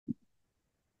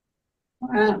All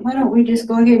right, why don't we just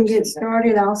go ahead and get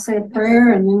started? I'll say a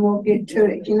prayer and then we'll get to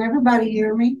it. Can everybody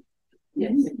hear me?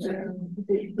 Yes.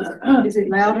 Is it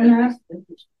loud enough?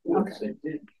 Okay.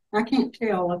 I can't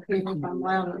tell if I'm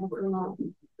loud enough or not.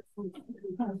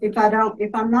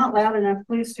 If I'm not loud enough,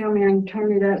 please tell me I can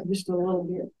turn it up just a little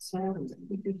bit. So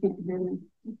if you can't hear me.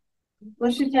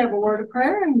 Let's just have a word of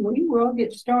prayer and we will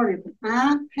get started.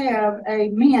 I have a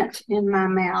mint in my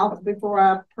mouth before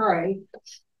I pray.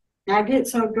 I get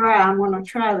so dry, I'm going to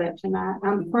try that tonight.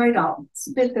 I'm afraid I'll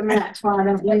spit them out, so I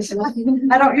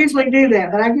don't usually do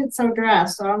that, but I get so dry,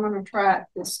 so I'm going to try it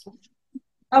this time.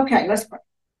 Okay, let's pray.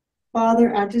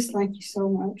 Father, I just thank you so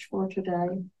much for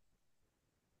today.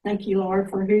 Thank you, Lord,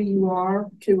 for who you are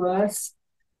to us.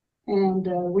 And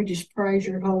we just praise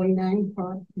your holy name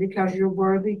because you're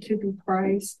worthy to be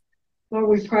praised. Lord,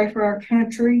 we pray for our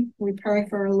country. We pray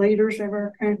for our leaders of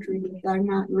our country that they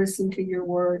might listen to your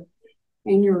word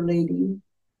and your leading.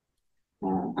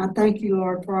 I thank you,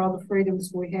 Lord, for all the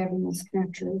freedoms we have in this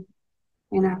country.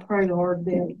 And I pray, Lord,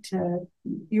 that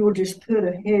you will just put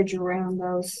a hedge around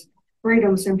those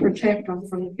freedoms and protect them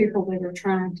from the people that are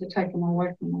trying to take them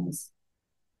away from us.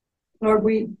 Lord,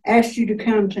 we ask you to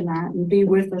come tonight and be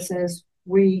with us as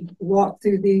we walk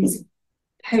through these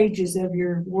pages of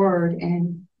your word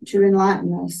and to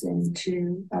enlighten us and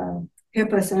to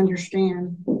help us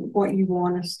understand what you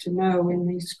want us to know in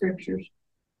these scriptures.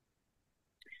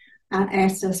 I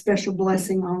ask a special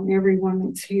blessing on everyone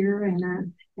that's here, and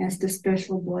I ask a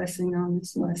special blessing on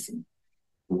this lesson.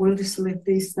 And we'll just lift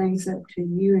these things up to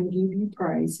you and give you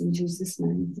praise in Jesus'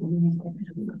 name. Amen.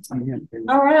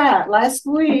 All right, last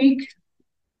week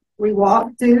we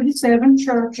walked through the 7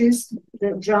 churches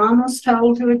that John was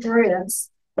told to address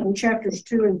in chapters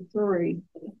 2 and 3.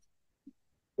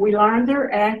 We learned they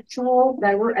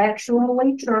were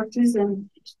actually churches in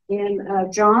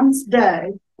John's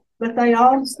day, but they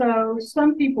also,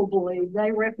 some people believe,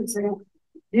 they represent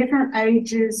different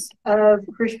ages of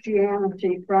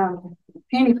Christianity from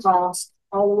Pentecost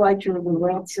all the way to the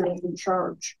rapture of the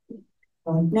church.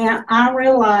 Now, I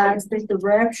realize that the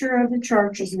rapture of the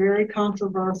church is very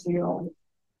controversial.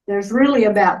 There's really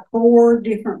about 4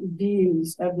 different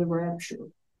views of the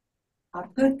rapture. I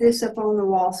put this up on the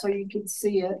wall so you can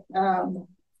see it.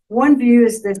 One view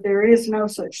is that there is no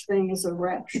such thing as a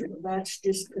rapture. That's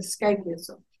just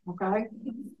escapism, okay?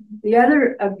 The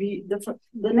other view,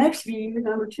 the next view,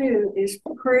 number 2, is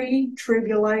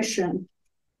pre-tribulation.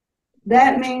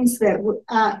 That means that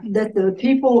the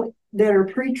people that are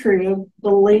pre-trib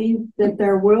believe that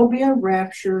there will be a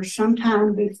rapture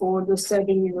sometime before the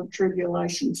 7-year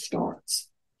tribulation starts.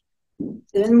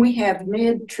 Then we have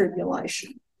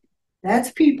mid-tribulation.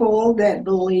 That's people that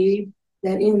believe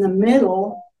that in the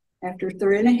middle, after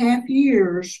 3.5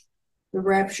 years, the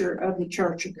rapture of the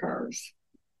church occurs.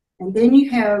 And then you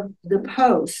have the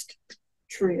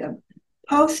post-trib.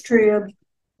 Post-trib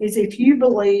is if you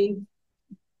believe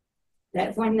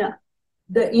that when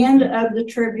the end of the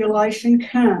tribulation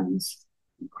comes,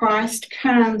 Christ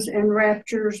comes and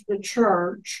raptures the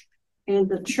church, and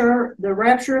the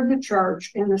rapture of the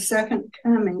church and the second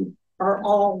coming are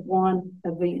all one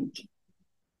event.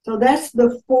 So that's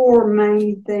the 4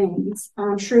 main things.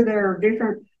 I'm sure there are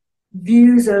different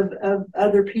views of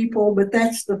other people, but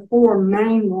that's the 4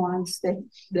 main ones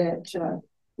that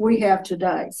we have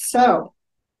today. So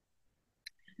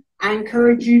I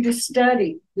encourage you to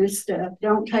study this stuff.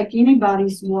 Don't take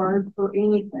anybody's word for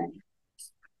anything.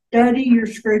 Study your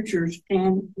scriptures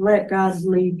and let God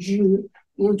lead you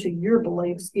into your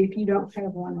beliefs if you don't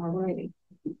have one already.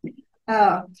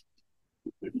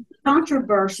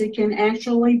 Controversy can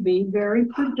actually be very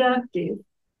productive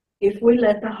if we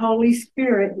let the Holy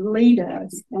Spirit lead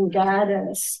us and guide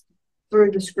us through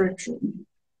the scripture.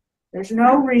 There's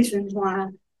no reason why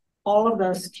all of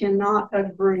us cannot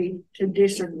agree to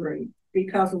disagree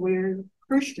because we're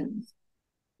Christians.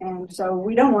 And so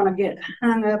we don't want to get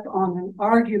hung up on an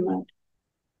argument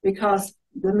because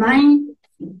the main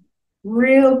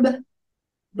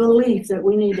belief that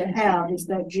we need to have is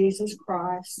that Jesus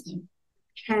Christ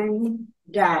came,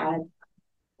 died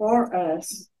for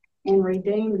us, and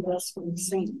redeemed us from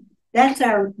sin. That's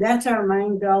our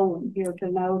main goal in here,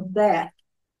 to know that,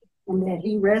 and that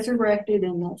he resurrected,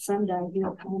 and that someday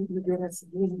he'll come to get us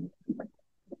again.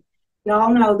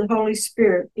 Y'all know the Holy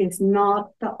Spirit is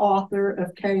not the author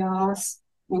of chaos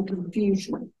and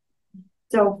confusion.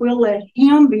 So if we'll let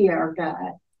him be our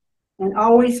guide, and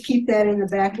always keep that in the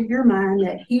back of your mind,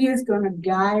 that he is going to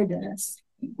guide us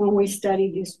when we study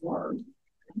his word.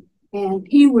 And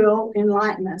he will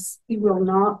enlighten us. He will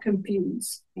not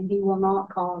confuse, and he will not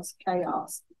cause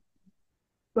chaos.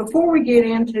 Before we get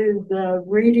into the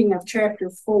reading of chapter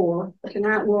 4,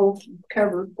 tonight we'll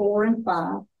cover 4 and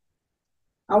 5.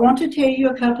 I want to tell you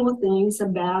a couple of things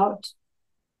about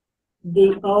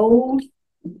the old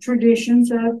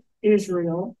traditions of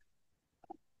Israel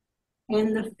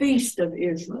and the feast of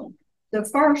Israel. The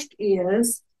first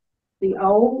is the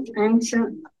old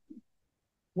ancient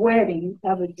wedding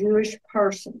of a Jewish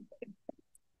person.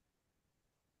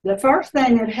 The first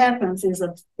thing that happens is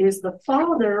the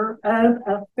father of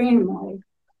a family,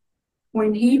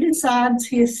 when he decides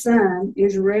his son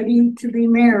is ready to be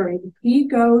married, he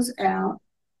goes out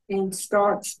and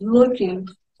starts looking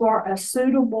for a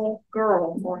suitable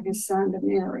girl for his son to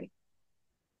marry.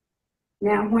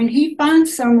 Now, when he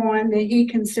finds someone that he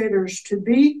considers to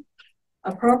be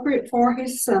appropriate for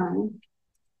his son,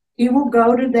 he will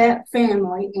go to that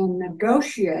family and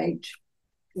negotiate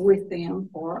with them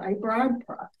for a bride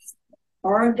price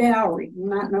or a dowry. You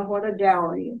might know what a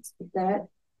dowry is, but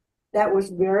that was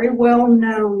very well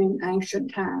known in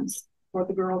ancient times for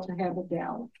the girl to have a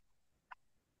dowry.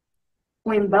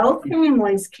 When both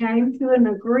families came to an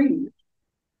agreement,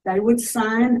 they would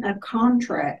sign a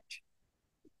contract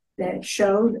that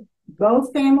showed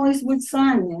both families would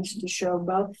sign this to show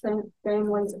both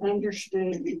families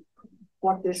understood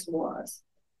what this was.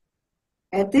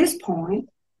 At this point,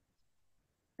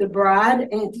 the bride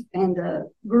and the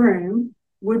groom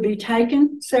would be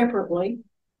taken separately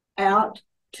out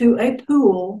to a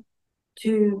pool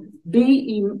to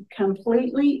be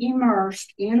completely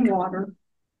immersed in water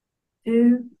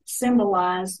to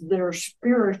symbolize their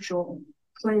spiritual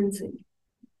cleansing.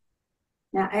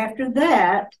 Now, after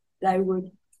that, they would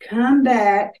come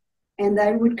back and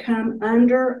they would come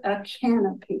under a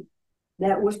canopy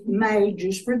that was made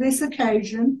just for this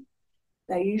occasion.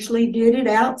 They usually did it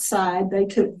outside. They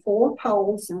took 4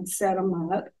 poles and set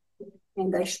them up,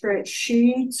 and they stretched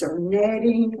sheets or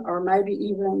netting or maybe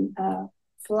even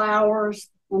flowers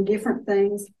and different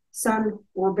things. Some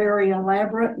were very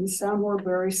elaborate and some were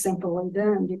very simply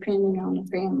done, depending on the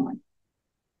family.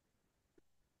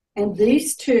 And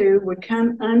these two would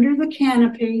come under the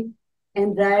canopy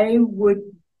and they would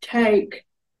take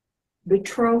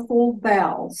betrothal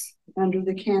vows under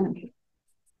the canopy.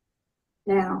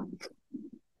 Now,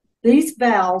 these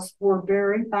vows were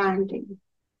very binding.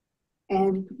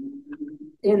 And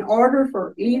in order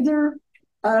for either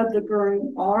of the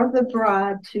groom or the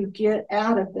bride to get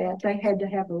out of that, they had to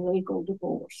have a legal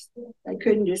divorce. They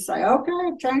couldn't just say, okay,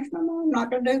 I've changed my mind, I'm not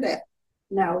going to do that.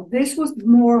 No, this was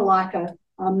more like an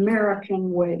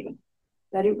American wedding,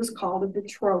 that it was called a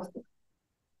betrothal.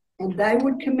 And they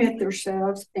would commit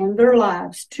themselves and their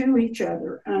lives to each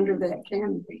other under that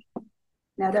canopy.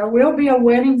 Now, there will be a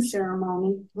wedding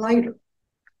ceremony later,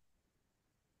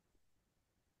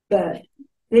 but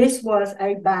this was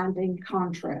a binding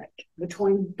contract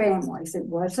between families. It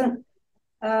wasn't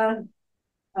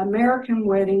American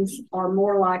weddings are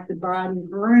more like the bride and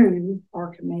groom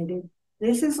are committed.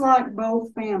 This is like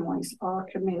both families are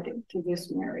committed to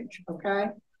this marriage, okay?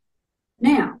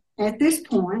 Now, at this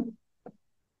point,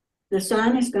 the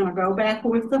son is going to go back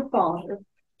with the father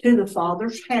to the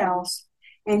father's house,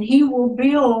 and he will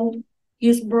build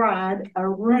his bride a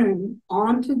room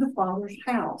onto the father's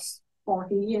house for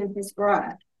he and his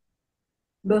bride.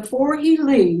 Before he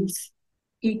leaves,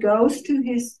 he goes to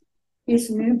his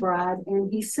new bride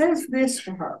and he says this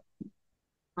to her: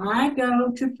 I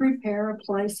go to prepare a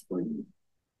place for you.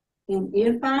 And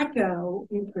if I go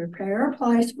and prepare a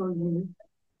place for you,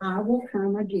 I will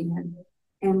come again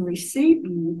and receive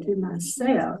you to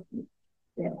myself,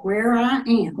 that where I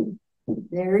am,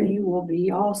 there you will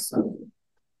be also.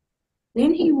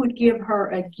 Then he would give her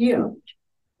a gift,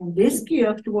 and this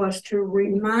gift was to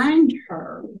remind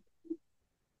her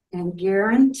and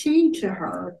guarantee to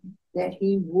her that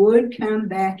he would come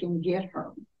back and get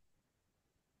her.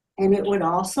 And it would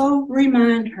also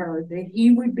remind her that he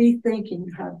would be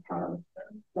thinking of her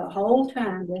the whole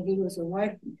time that he was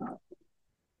away from her.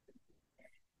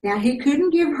 Now, he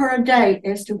couldn't give her a date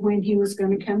as to when he was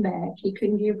going to come back. He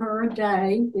couldn't give her a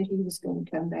day that he was going to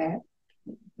come back,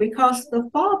 because the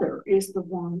father is the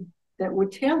one that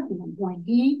would tell him when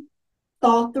he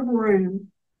thought the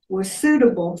room was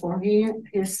suitable for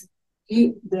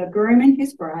the groom and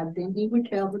his bride. Then he would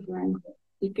tell the groom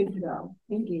he could go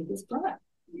and get his bride.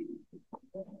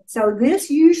 So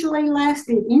this usually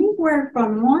lasted anywhere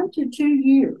from 1 to 2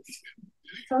 years.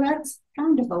 So that's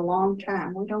kind of a long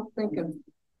time. We don't think of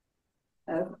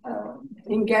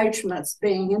engagements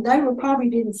being, and they probably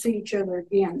didn't see each other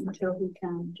again until he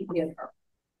came to get her.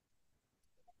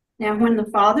 Now, when the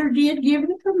father did give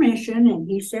the permission and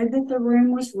he said that the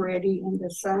room was ready and the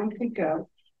son could go,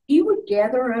 he would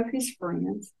gather up his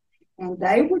friends And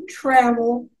they would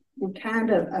travel in kind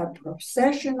of a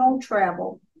processional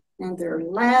travel. And they're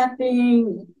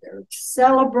laughing, they're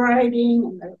celebrating,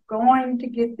 and they're going to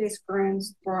get this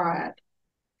groom's bride.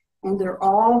 And they're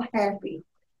all happy.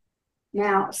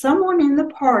 Now, someone in the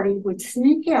party would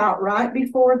sneak out right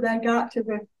before they got to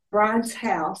the bride's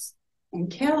house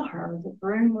and tell her the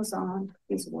groom was on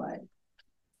his way.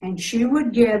 And she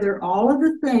would gather all of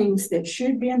the things that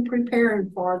she'd been preparing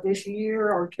for this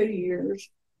year or 2 years,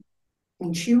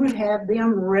 and she would have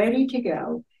them ready to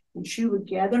go. And she would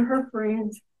gather her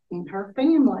friends and her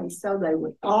family so they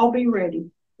would all be ready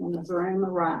when the groom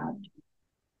arrived.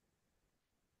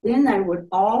 Then they would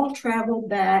all travel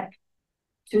back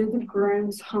to the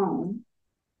groom's home,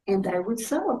 and they would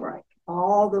celebrate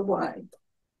all the way.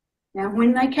 Now,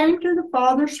 when they came to the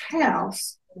father's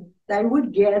house, they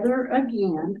would gather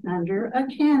again under a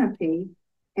canopy,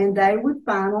 and they would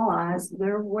finalize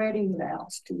their wedding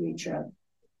vows to each other.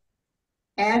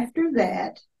 After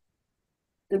that,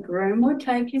 the groom would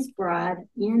take his bride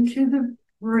into the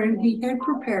room he had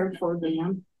prepared for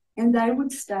them, and they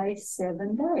would stay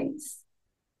 7 days.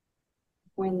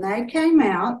 When they came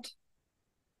out,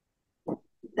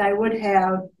 they would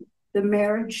have the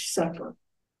marriage supper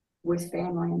with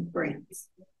family and friends.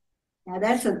 Now,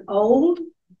 that's an old,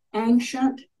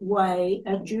 ancient way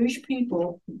of Jewish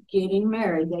people getting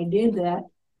married. They did that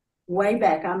way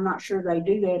back. I'm not sure they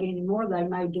do that anymore. They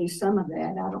may do some of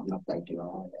that. I don't know if they do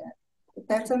all of that. But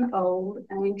that's an old,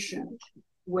 ancient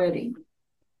wedding.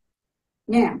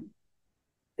 Now,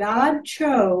 God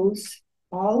chose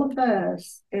all of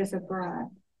us as a bride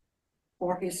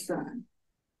for his son.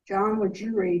 John, would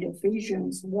you read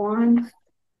Ephesians 1,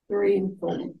 3, and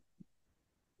 4?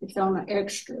 It's on the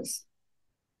extras.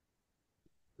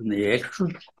 The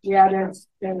extras? Yeah,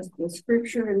 there's the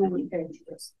scripture and then the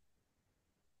extras.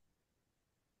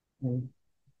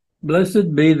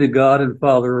 Blessed be the God and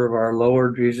Father of our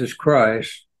Lord Jesus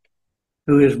Christ,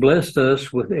 who has blessed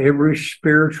us with every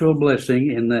spiritual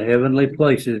blessing in the heavenly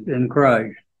places in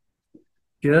Christ,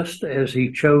 just as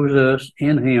he chose us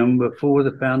in him before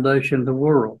the foundation of the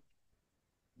world,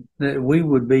 that we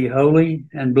would be holy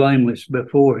and blameless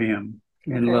before him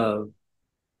in love.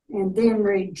 And then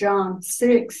read John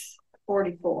 6,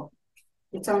 44.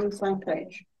 It's on the same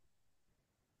page.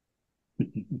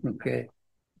 Okay.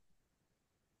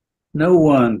 No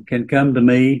one can come to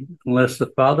me unless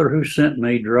the Father who sent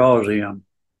me draws him,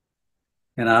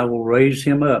 and I will raise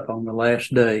him up on the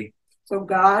last day. So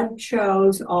God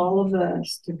chose all of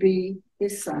us to be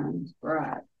his son's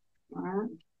bride. All right?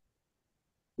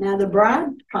 Now, the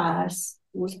bride price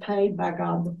was paid by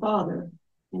God the Father,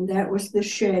 and that was the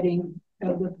shedding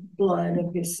of the blood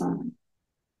of his son.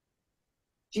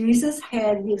 Jesus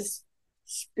had his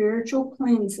spiritual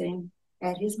cleansing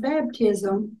at his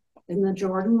baptism in the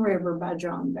Jordan River by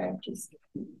John the Baptist.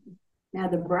 Now,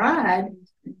 the bride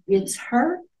gets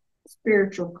her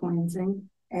spiritual cleansing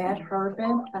at her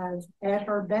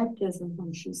baptism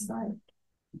when she's saved.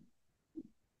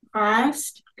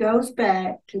 Christ goes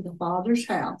back to the Father's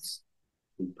house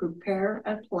to prepare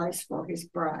a place for his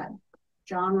bride.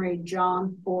 John, read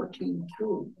John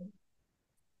 14:2.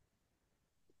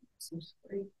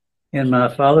 In my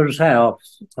Father's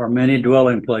house are many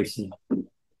dwelling places.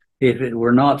 If it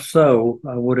were not so,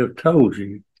 I would have told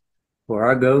you, for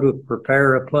I go to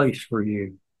prepare a place for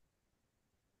you.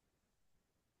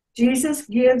 Jesus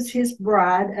gives his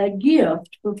bride a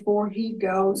gift before he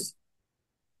goes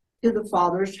to the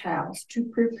Father's house to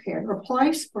prepare a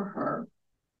place for her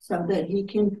so that he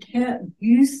can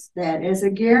use that as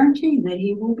a guarantee that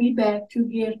he will be back to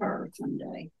get her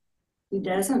someday. He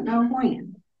doesn't know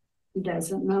when. He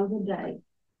doesn't know the day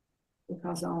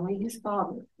because only his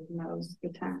Father knows the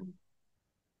time.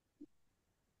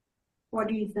 What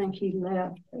do you think he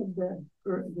left the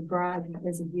bride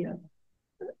as a gift?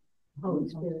 Holy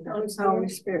Spirit. Holy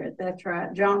Spirit, that's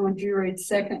right. John, would you read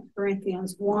 2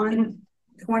 Corinthians 1,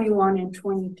 21 and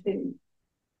 22?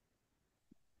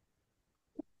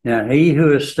 Now he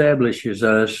who establishes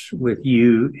us with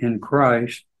you in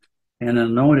Christ and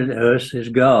anointed us is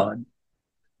God,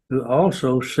 who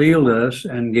also sealed us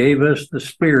and gave us the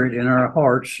Spirit in our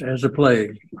hearts as a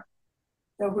pledge.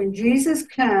 So when Jesus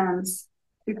comes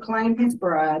to claim his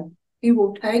bride, he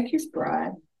will take his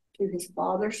bride to his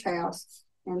Father's house,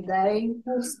 and they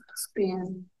will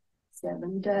spend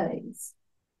 7 days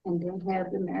and then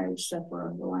have the marriage supper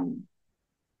of the Lamb.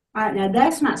 All right, now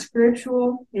that's not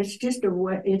scriptural. It's just a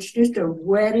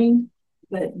wedding.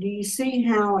 But do you see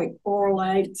how it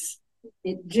correlates?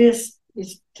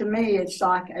 To me, it's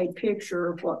like a picture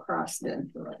of what Christ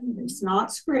did for us. It's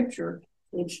not scripture.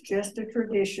 It's just a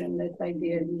tradition that they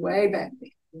did way back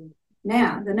then.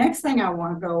 Now, the next thing I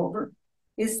want to go over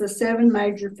is the 7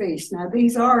 major feasts. Now,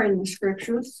 these are in the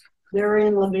scriptures. They're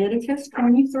in Leviticus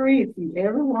 23. If you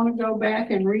ever want to go back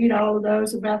and read all of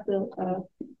those about the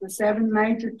 7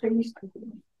 major feasts,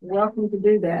 you're welcome to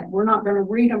do that. We're not going to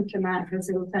read them tonight because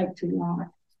it'll take too long.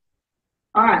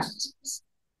 All right.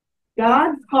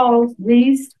 God calls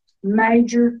these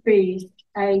major feasts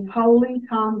a holy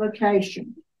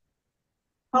convocation.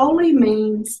 Holy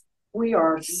means we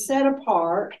are set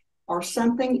apart, or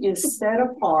something is set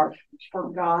apart for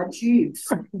God's use.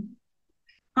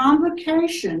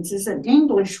 Convocations is an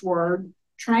English word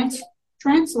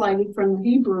translated from the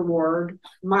Hebrew word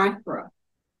mikra.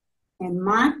 And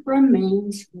mikra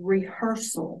means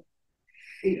rehearsal,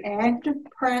 the act of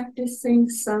practicing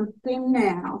something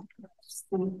now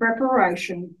in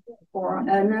preparation for an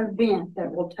event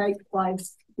that will take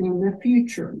place in the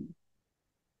future.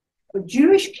 The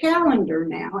Jewish calendar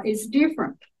now is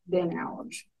different than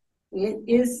ours. It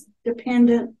is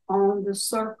dependent on the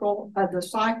cycle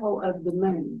of the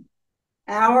moon.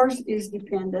 Ours is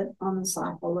dependent on the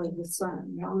cycle of the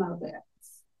sun. Y'all know that.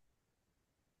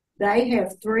 They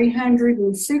have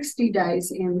 360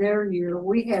 days in their year.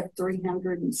 We have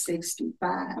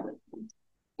 365.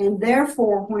 And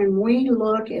therefore, when we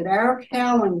look at our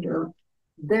calendar,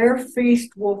 their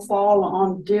feast will fall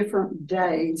on different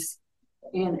days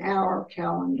in our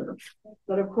calendar.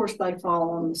 But of course, they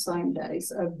fall on the same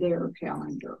days of their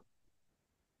calendar.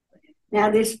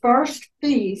 Now, this first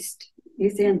feast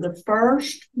is in the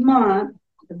first month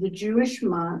of the Jewish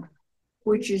month,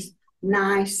 which is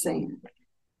Nisan.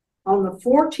 On the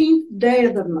 14th day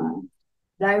of the month,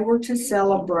 they were to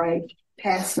celebrate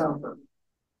Passover.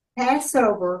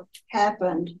 Passover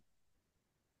happened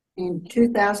in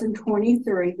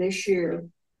 2023, this year,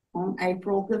 on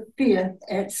April the 5th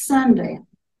at sundown.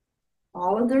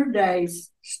 All of their days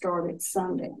start at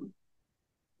sundown.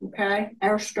 Okay?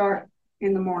 Our start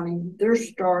in the morning, their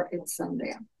start at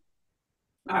sundown.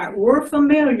 All right, we're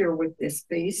familiar with this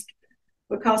feast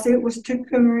because it was to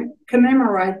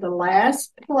commemorate the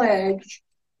last plague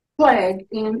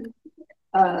in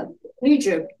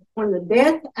Egypt, when the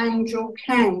death angel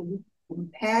came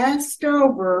and passed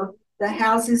over the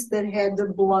houses that had the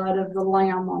blood of the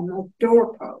lamb on the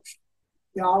doorpost.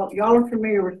 Y'all are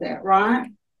familiar with that, right?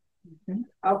 Mm-hmm.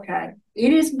 Okay.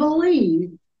 It is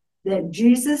believed that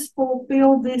Jesus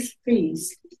fulfilled this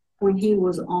feast when he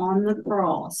was on the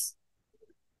cross.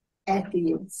 At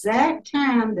the exact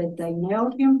time that they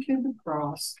nailed him to the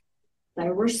cross, they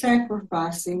were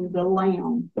sacrificing the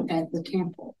lamb at the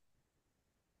temple.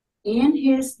 In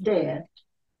his death,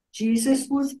 Jesus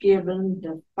was given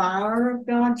the fire of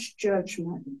God's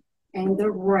judgment and the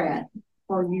wrath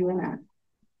for you and I.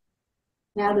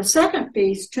 Now, the second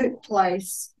feast took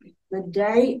place the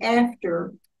day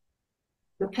after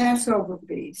the Passover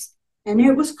feast, and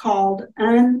it was called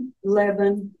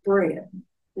unleavened bread.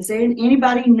 Does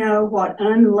anybody know what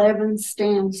unleavened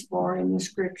stands for in the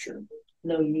scripture?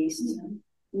 No yeast.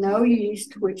 No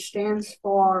yeast, which stands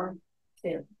for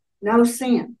no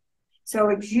sin. So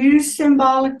it's used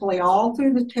symbolically all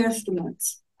through the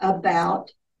Testaments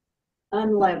about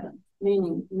unleavened,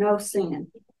 meaning no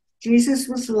sin. Jesus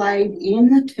was laid in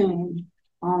the tomb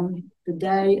on the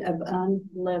day of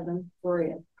unleavened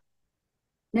bread.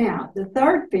 Now, the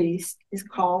third feast is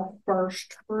called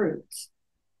first fruits.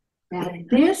 Now,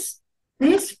 this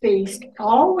feast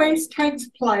always takes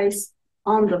place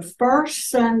on the first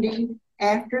Sunday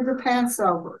after the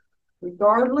Passover,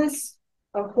 regardless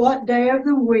of what day of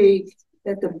the week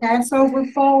that the Passover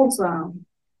falls on.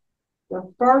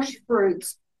 The first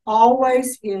fruits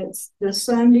always hits the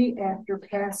Sunday after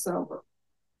Passover.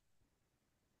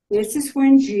 This is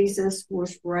when Jesus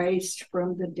was raised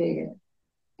from the dead.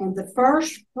 And the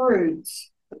first fruits,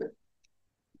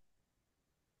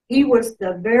 he was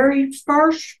the very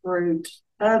first fruit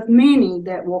of many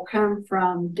that will come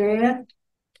from death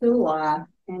to life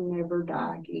and never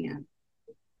die again.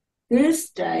 This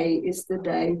day is the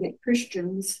day that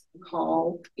Christians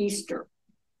call Easter.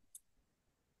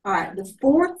 All right, the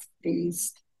fourth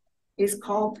feast is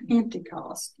called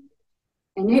Pentecost,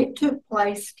 and it took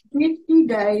place 50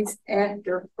 days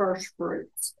after first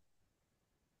fruits.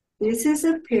 This is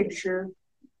a picture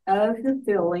of the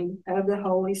filling of the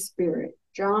Holy Spirit.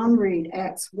 John, read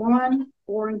Acts 1,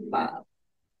 4, and 5.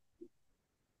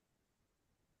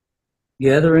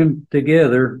 Gathering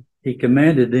together, he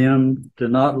commanded them to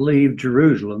not leave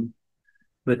Jerusalem,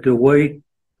 but to wait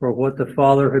for what the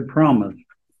Father had promised,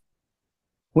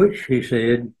 which, he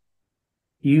said,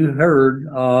 you heard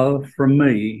of from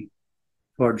me.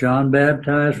 For John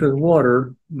baptized with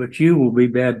water, but you will be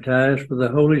baptized with the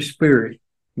Holy Spirit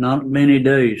not many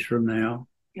days from now.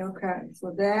 Okay,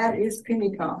 so that is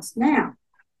Pentecost. Now,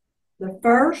 the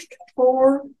first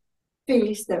 4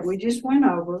 feasts that we just went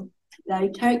over, they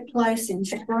take place in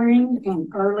spring and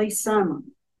early summer.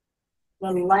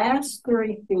 The last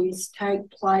 3 feasts take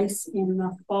place in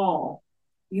the fall.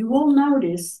 You will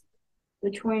notice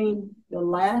between the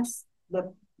last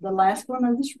one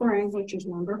of the spring, which is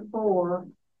number 4,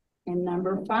 and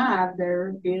number 5,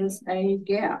 there is a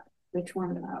gap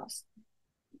between those.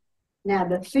 Now,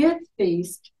 the 5th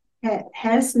feast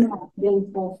has not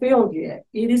been fulfilled yet.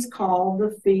 It is called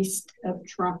the Feast of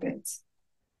Trumpets.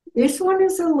 This one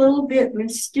is a little bit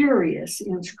mysterious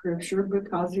in Scripture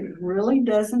because it really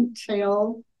doesn't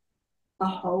tell a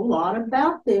whole lot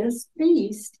about this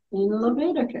feast in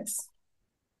Leviticus.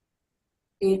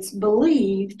 It's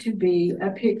believed to be a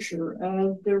picture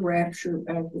of the rapture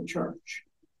of the church.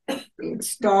 It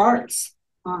starts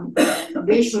on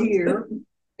this year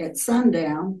at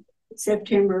sundown,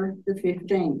 September the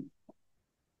 15th.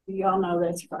 Y'all know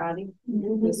that's Friday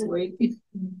this week.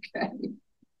 Okay.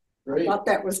 Great. Thought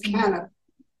that was kind of,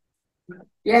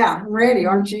 yeah, ready,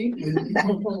 aren't you?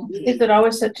 Is it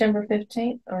always September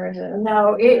 15th or is it?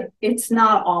 No, it's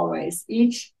not always.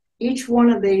 Each one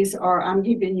of these are, I'm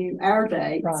giving you our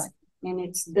dates, right, and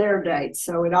it's their dates,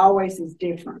 so it always is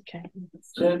different. Okay.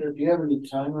 Sandra, do you have any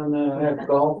time on that? I have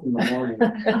golf in the morning.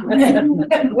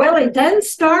 Well, it doesn't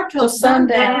start till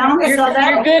sundown.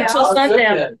 You're good till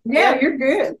sundown. Yeah, you're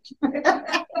good.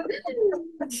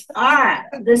 All right.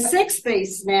 The 6th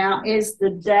feast now is the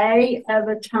Day of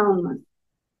Atonement.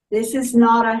 This is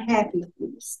not a happy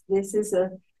feast. This is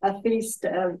a feast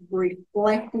of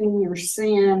reflecting your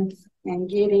sin and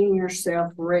getting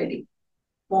yourself ready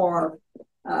for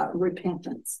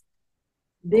repentance.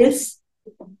 This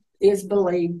is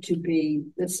believed to be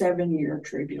the 7-year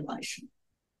tribulation,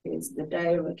 is the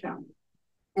Day of Atonement.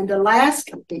 And the last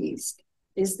feast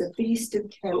is the Feast of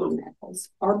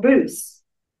Tabernacles, or Booths.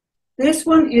 This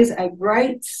one is a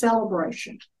great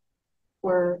celebration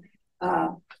where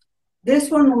this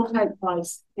one will take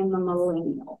place in the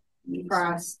millennial.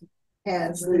 Christ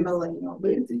has the millennial.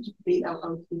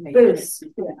 Booths.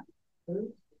 Yeah.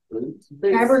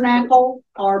 Tabernacle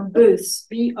or booths,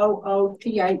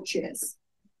 Booths.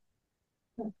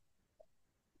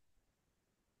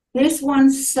 This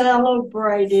one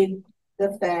celebrated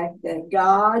the fact that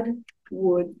God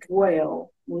would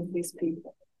dwell with his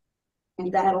people.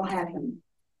 And that'll happen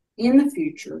in the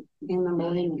future, in the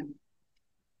millennium.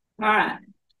 All right.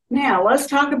 Now, let's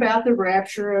talk about the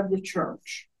rapture of the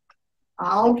church.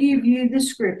 I'll give you the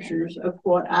scriptures of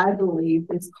what I believe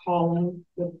is calling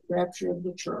the rapture of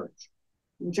the church.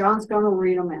 And John's going to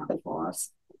read them out for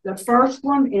us. The first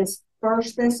one is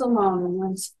 1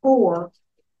 Thessalonians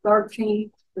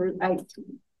 4:13 through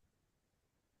 18.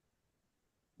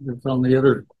 It's on the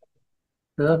other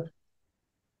stuff.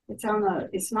 It's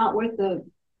not with the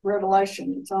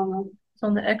Revelation. It's on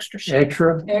the extra sheet.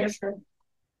 Extra.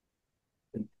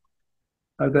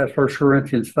 I've got 1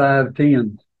 Corinthians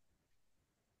 5:10.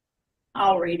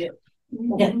 I'll read it.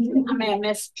 I may have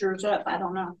messed yours up. I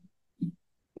don't know.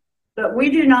 But we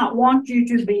do not want you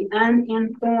to be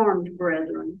uninformed,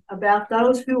 brethren, about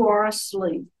those who are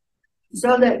asleep,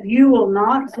 so that you will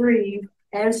not grieve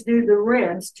as do the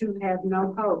rest who have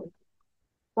no hope.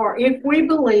 For if we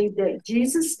believe that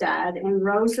Jesus died and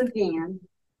rose again,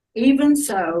 even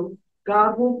so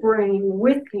God will bring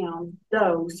with him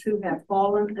those who have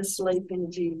fallen asleep in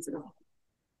Jesus.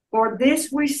 For this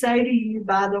we say to you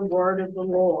by the word of the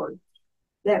Lord,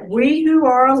 that we who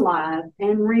are alive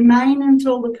and remain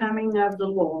until the coming of the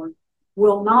Lord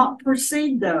will not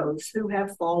precede those who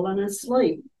have fallen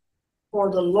asleep. For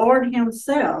the Lord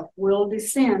himself will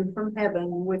descend from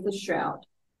heaven with a shout,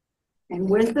 and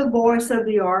with the voice of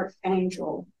the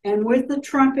archangel, and with the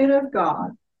trumpet of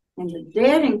God, and the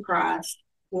dead in Christ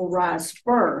will rise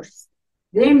first.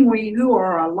 Then we who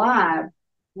are alive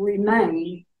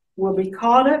remain will be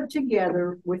caught up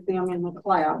together with them in the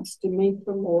clouds to meet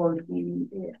the Lord in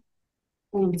the air.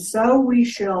 And so we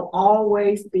shall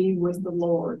always be with the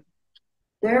Lord.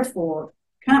 Therefore,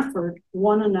 comfort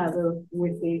one another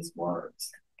with these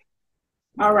words.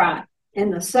 All right.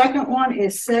 And the second one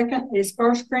is 1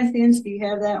 Corinthians. Do you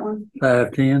have that one?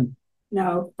 5:10.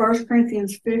 No, 1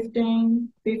 Corinthians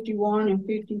 15, 51, and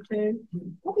 52.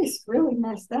 I just really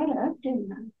messed that up,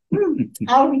 didn't I?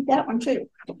 I'll read that one too.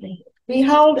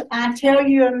 Behold, I tell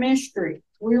you a mystery.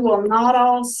 We will not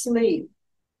all sleep,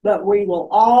 but we will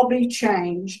all be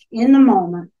changed in the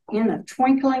moment, in a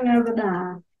twinkling of an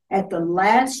eye, at the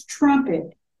last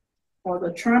trumpet, for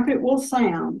the trumpet will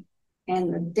sound,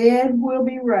 and the dead will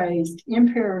be raised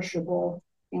imperishable,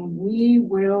 and we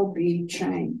will be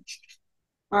changed.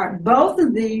 All right, both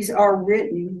of these are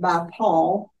written by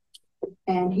Paul,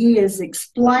 and he is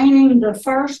explaining the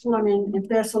first one in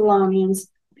Thessalonians.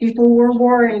 People were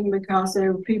worrying because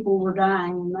people were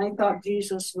dying, and they thought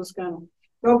Jesus was going to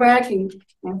go back and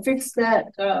fix that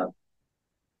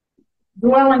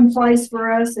dwelling place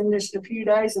for us in just a few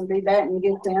days and be back and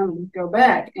get them and go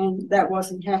back. And that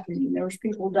wasn't happening. There was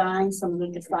people dying. Some of the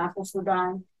disciples were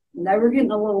dying, and they were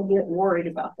getting a little bit worried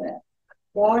about that.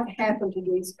 What happened to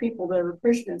these people that were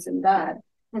Christians and died?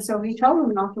 And so he told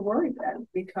them not to worry about it,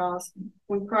 because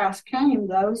when Christ came,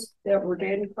 those that were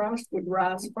dead in Christ would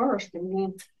rise first, and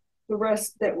then the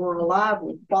rest that were alive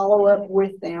would follow up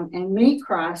with them and meet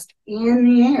Christ in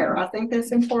the air. I think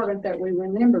that's important that we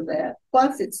remember that.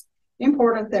 Plus, it's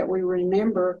important that we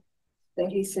remember that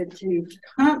he said to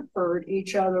comfort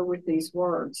each other with these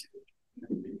words.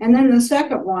 And then the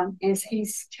second one is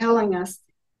he's telling us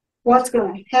what's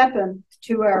going to happen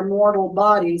to our mortal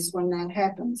bodies when that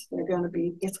happens.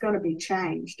 It's going to be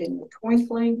changed in the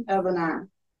twinkling of an eye.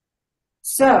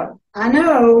 So I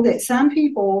know that some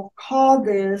people call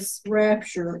this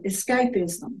rapture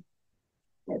escapism.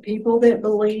 That people that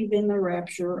believe in the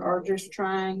rapture are just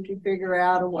trying to figure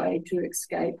out a way to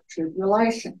escape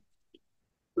tribulation,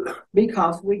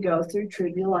 because we go through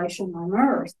tribulation on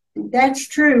earth. That's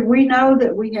true. We know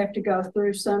that we have to go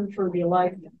through some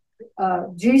tribulation.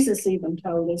 Jesus even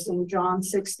told us in John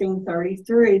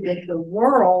 16:33 that the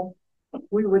world,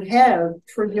 we would have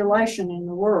tribulation in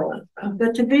the world,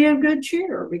 but to be of good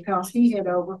cheer, because he had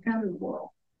overcome the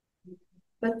world.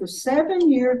 But the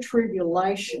 7-year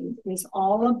tribulation is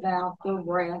all about the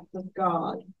wrath of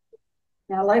God.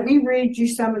 Now, let me read you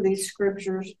some of these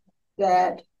scriptures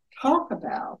that talk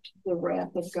about the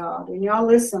wrath of God. And y'all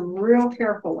listen real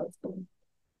carefully.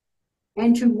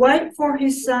 And to wait for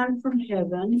his Son from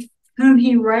heaven, whom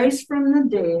he raised from the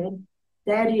dead,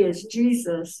 that is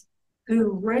Jesus,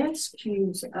 who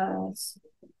rescues us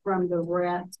from the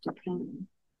wrath to come.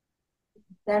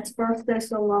 That's 1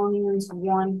 Thessalonians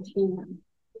 1:10.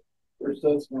 1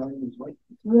 Thessalonians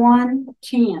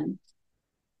 1:10.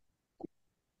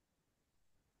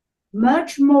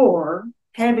 Much more,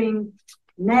 having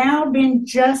now been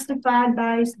justified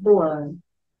by his blood,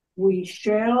 we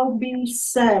shall be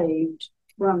saved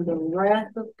from the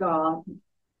wrath of God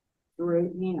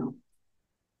through him.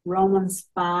 Romans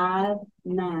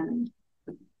 5:9.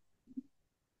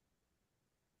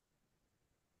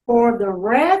 For the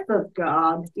wrath of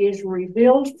God is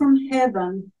revealed from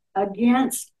heaven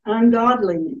against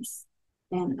ungodliness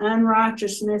and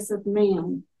unrighteousness of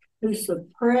men who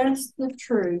suppress the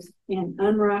truth in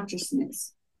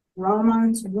unrighteousness.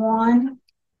 Romans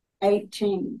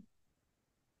 1:18.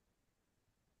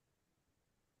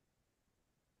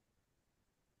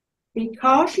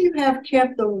 Because you have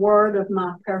kept the word of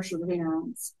my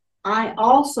perseverance, I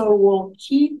also will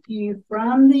keep you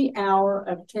from the hour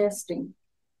of testing,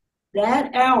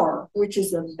 that hour which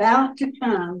is about to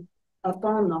come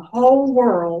upon the whole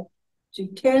world to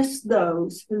test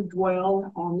those who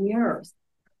dwell on the earth.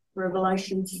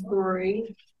 Revelations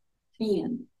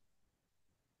 3:10.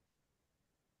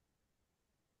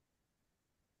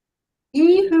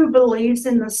 He who believes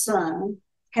in the Son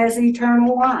has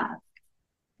eternal life,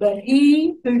 but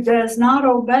he who does not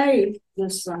obey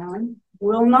the Son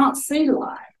will not see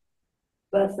life,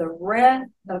 but the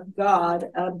wrath of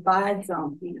God abides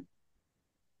on him.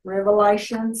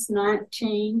 Revelations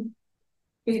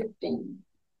 19:15.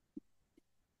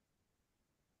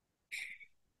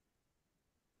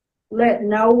 Let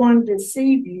no one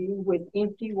deceive you with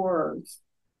empty words,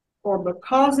 for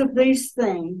because of these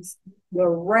things, the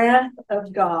wrath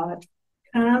of God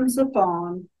comes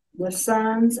upon the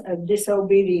sons of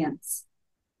disobedience.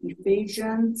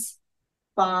 Ephesians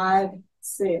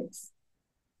 5:6.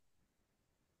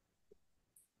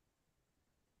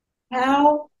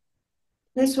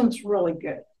 This one's really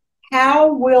good.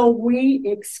 How will we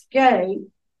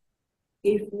escape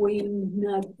if we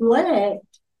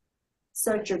neglect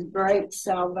such a great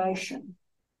salvation?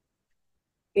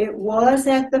 It was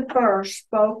at the first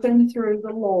spoken through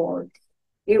the Lord.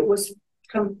 It was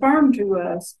confirmed to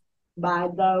us by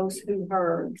those who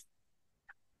heard.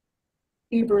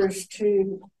 Hebrews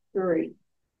 2:3.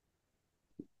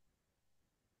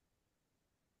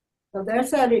 So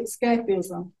that's that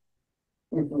escapism.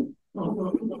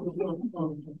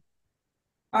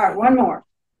 All right, one more.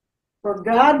 For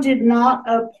God did not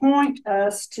appoint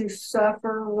us to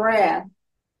suffer wrath,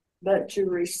 but to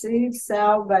receive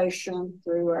salvation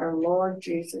through our Lord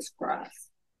Jesus Christ.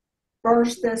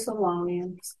 1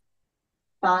 Thessalonians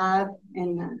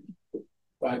 5:9.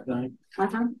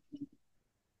 5:9.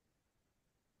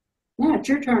 Now it's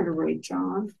your turn to read,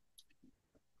 John.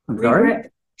 I'm sorry?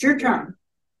 It's your turn.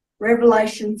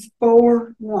 Revelations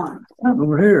 4:1.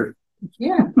 Over here.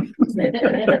 Yeah.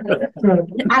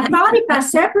 I thought if I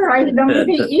separated them, it'd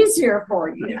be easier for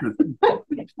you.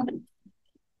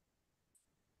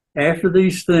 After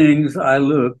these things I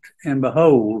looked, and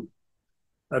behold,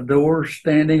 a door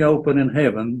standing open in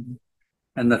heaven,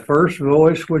 and the first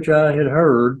voice which I had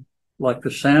heard, like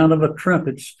the sound of a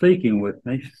trumpet speaking with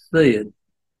me, said,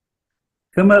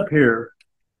 "Come up here,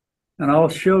 and I'll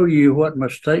show you what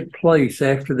must take place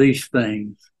after these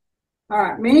things." All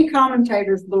right. Many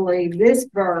commentators believe this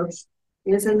verse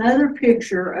is another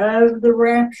picture of the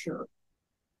rapture,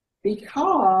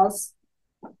 because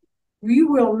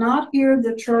you will not hear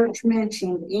the church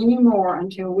mentioned anymore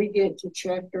until we get to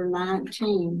chapter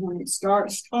 19, when it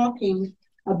starts talking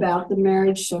about the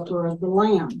marriage supper of the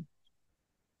Lamb.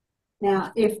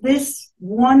 Now, if this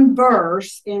one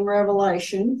verse in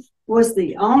Revelation was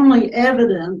the only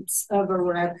evidence of a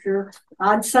rapture,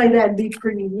 I'd say that'd be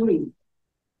pretty weak.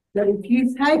 But if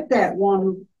you take that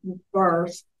one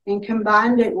verse and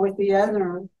combined it with the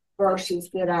other verses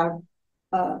that I've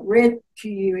read to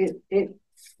you, it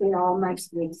all makes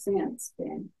good sense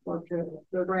then for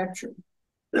the rapture.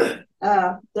 There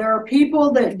are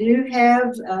people that do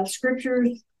have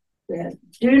scriptures that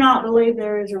do not believe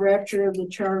there is a rapture of the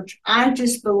church. I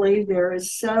just believe there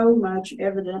is so much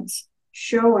evidence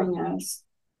showing us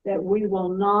that we will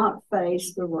not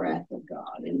face the wrath of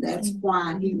God, and that's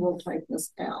why he will take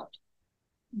us out.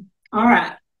 All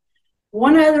right.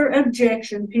 One other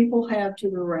objection people have to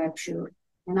the rapture,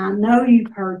 and I know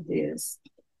you've heard this,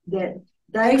 that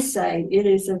they say it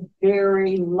is a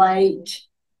very late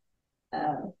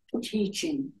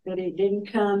teaching, that it didn't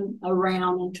come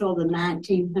around until the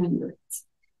 1900s.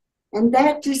 And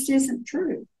that just isn't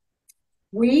true.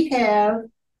 We have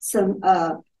some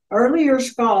earlier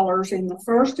scholars in the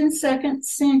 1st and 2nd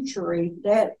century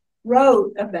that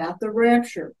wrote about the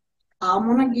rapture. I'm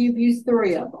going to give you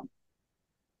 3 of them.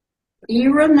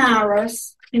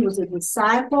 Irenaeus, he was a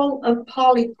disciple of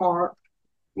Polycarp,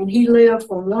 and he lived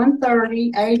from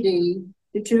 130 AD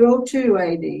to 202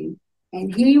 AD,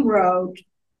 and he wrote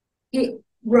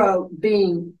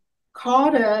being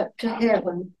caught up to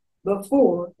heaven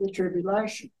before the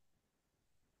tribulation.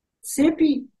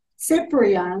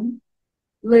 Cyprian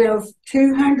lived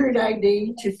 200 AD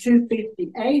to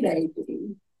 258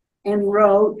 AD and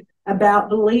wrote about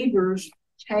believers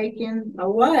taken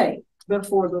away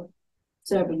before the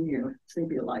 7-year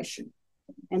tribulation.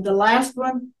 And the last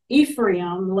one,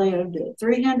 Ephraim, lived at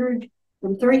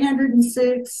from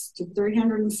 306 to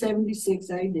 376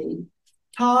 AD,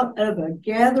 taught of a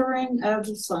gathering of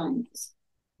the saints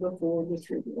before the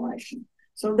tribulation.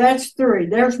 So that's 3.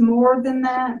 There's more than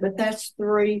that, but that's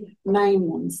 3 main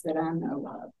ones that I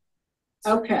know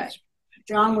of. Okay.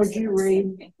 John, would you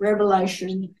read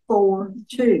Revelation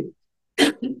 4:2?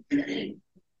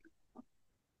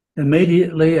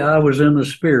 Immediately I was in the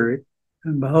Spirit,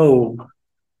 and behold,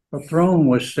 a throne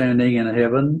was standing in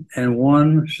heaven, and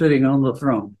one sitting on the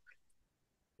throne.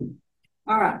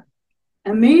 All right.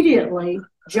 Immediately,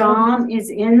 John is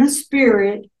in the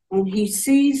Spirit, and he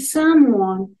sees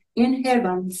someone in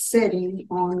heaven sitting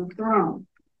on the throne.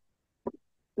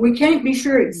 We can't be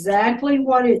sure exactly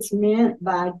what it's meant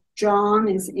by John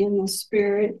is in the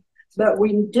Spirit, but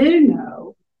we do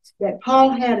know that Paul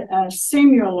had a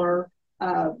similar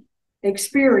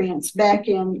experience back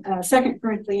in 2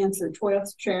 Corinthians, the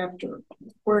 12th chapter,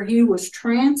 where he was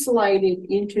translated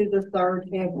into the 3rd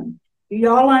heaven. Do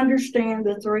y'all understand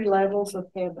the 3 levels of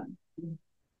heaven?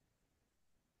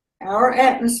 Our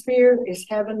atmosphere is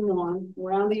heaven 1,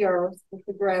 around the earth with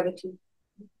the gravity.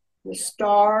 The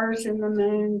stars and the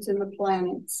moons and the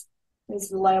planets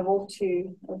is level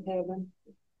 2 of heaven.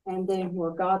 And then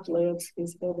where God lives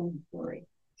is heaven 3.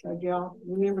 So y'all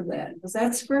remember that, because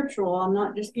that's scriptural. I'm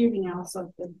not just giving y'all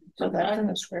something. So that's in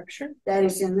the scripture? That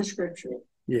is in the scripture.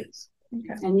 Yes.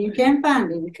 Okay. And you can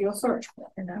find it if you'll search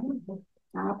for it.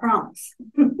 I promise.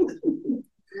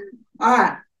 All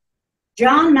right.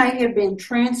 John may have been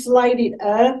translated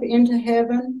up into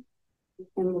heaven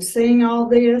and was seeing all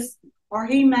this, or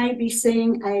he may be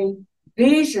seeing a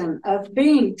vision of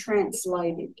being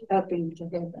translated up into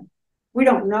heaven. We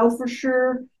don't know for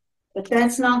sure, but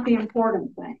that's not the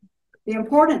important thing. The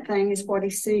important thing is what he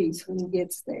sees when he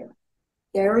gets there.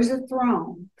 There is a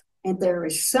throne, and there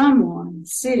is someone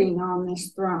sitting on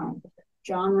this throne.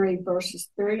 John, read verses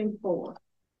 3 and 4.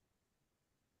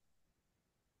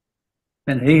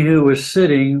 And he who was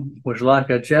sitting was like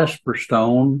a jasper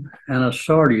stone and a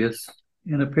sardius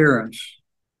in appearance.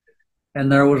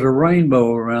 And there was a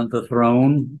rainbow around the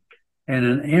throne and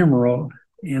an emerald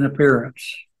in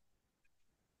appearance.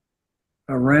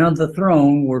 Around the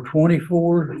throne were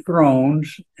 24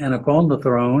 thrones, and upon the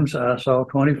thrones I saw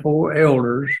 24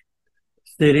 elders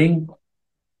sitting,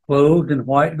 clothed in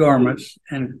white garments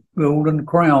and golden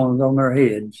crowns on their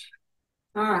heads.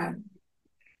 All right.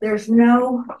 There's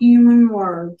no human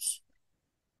words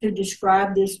to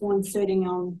describe this one sitting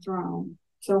on the throne.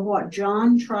 So what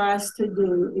John tries to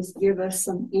do is give us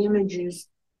some images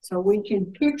so we can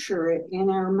picture it in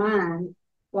our mind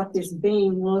what this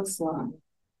being looks like.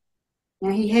 Now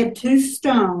he had two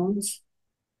stones.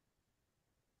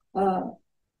 The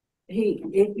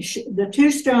two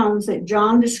stones that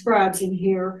John describes in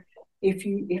here, if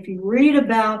you read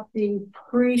about the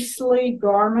priestly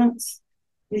garments,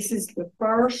 this is the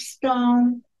first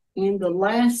stone and the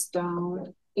last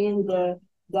stone in the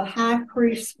high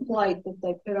priest's plate that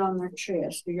they put on their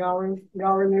chest. Do y'all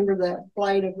remember that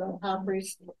plate of the high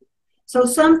priest? So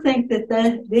some think that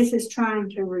this is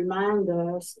trying to remind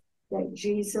us that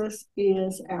Jesus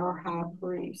is our high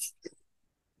priest.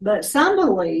 But some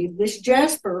believe this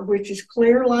jasper, which is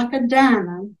clear like a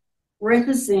diamond,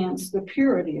 represents the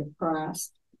purity of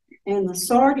Christ. And the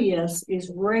sardius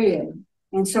is red,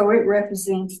 and so it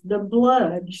represents the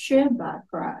blood shed by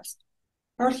Christ.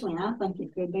 Personally, I think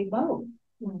it could be both,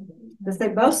 because they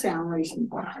both sound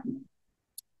reasonable.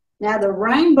 Now, the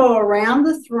rainbow around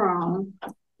the throne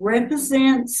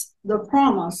represents the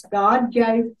promise God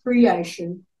gave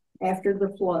creation after the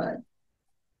flood.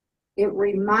 It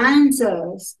reminds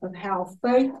us of how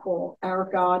faithful our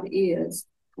God is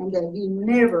and that he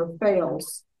never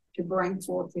fails to bring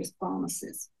forth his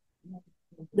promises.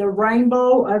 The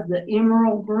rainbow of the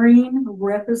emerald green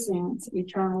represents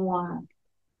eternal life.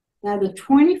 Now, the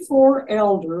 24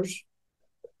 elders,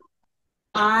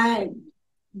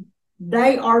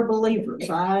 they are believers.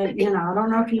 I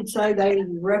don't know if you'd say they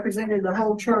represented the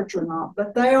whole church or not,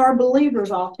 but they are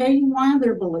believers. I'll tell you why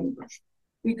they're believers.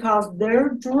 Because they're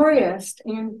dressed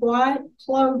in white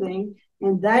clothing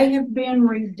and they have been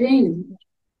redeemed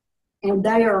and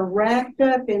they are wrapped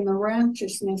up in the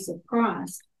righteousness of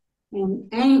Christ.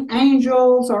 And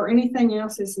angels or anything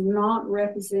else is not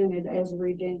represented as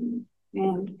redeemed.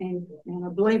 And a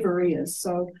believer is.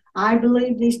 So I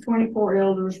believe these 24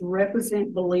 elders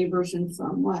represent believers in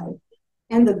some way.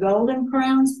 And the golden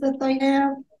crowns that they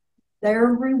have, they're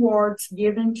rewards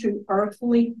given to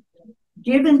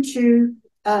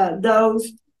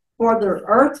those for their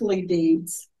earthly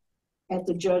deeds at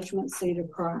the judgment seat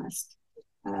of Christ.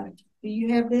 Do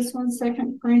you have this one,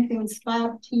 2 Corinthians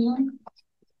 5:10?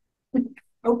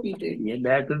 Hope you do. Get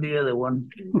back to the other one.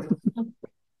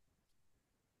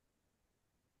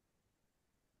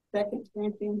 2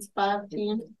 Corinthians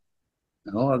 5:10.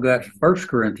 Oh, I got 1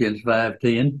 Corinthians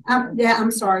 5:10. Yeah,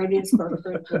 I'm sorry, it is 1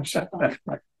 Corinthians.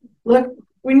 Look,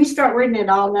 when you start reading it,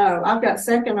 I'll know. I've got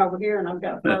 2nd over here and I've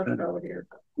got 1st over here.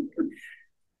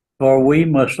 For we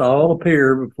must all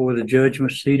appear before the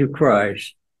judgment seat of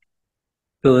Christ,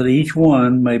 so that each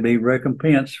one may be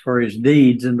recompensed for his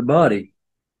deeds in the body,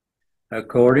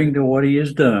 according to what he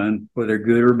has done, whether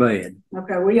good or bad.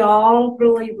 Okay, we all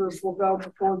believers will go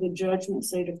before the judgment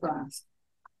seat of Christ.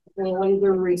 We'll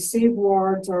either receive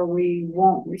rewards or we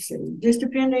won't receive, just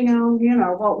depending on,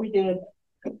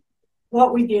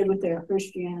 what we did with their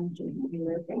Christianity.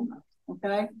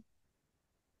 Okay?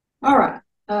 All right.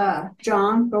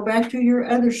 John, go back to your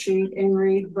other sheet and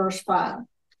read verse 5.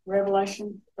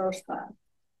 Revelation, verse 5.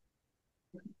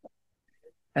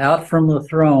 Out from the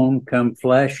throne come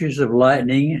flashes of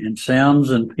lightning and sounds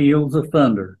and peals of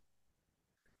thunder.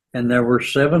 And there were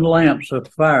 7 lamps of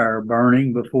fire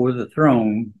burning before the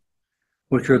throne,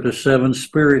 which are the 7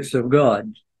 spirits of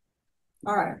God.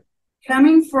 All right.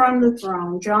 Coming from the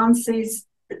throne, John sees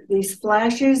these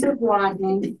flashes of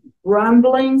lightning,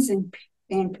 rumblings, and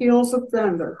peals of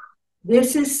thunder.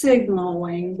 This is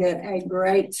signaling that a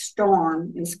great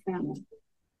storm is coming.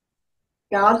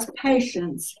 God's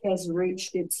patience has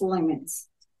reached its limits,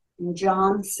 and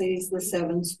John sees the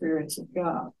 7 spirits of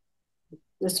God.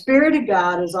 The Spirit of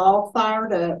God is all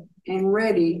fired up and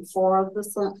ready for the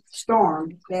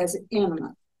storm that's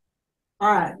imminent.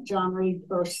 All right, John, read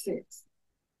verse 6.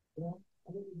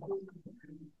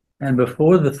 And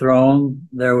before the throne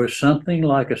there was something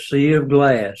like a sea of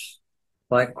glass,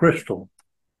 like crystal.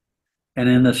 And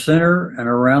in the center and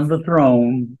around the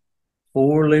throne,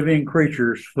 4 living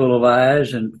creatures full of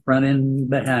eyes in front and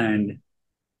behind.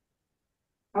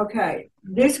 Okay,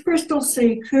 this crystal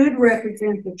sea could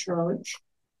represent the church,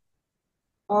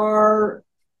 or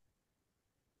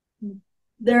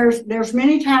there's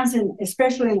many times,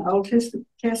 especially in the Old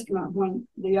Testament, when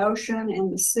the ocean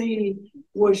and the sea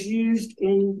was used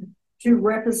to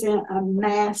represent a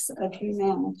mass of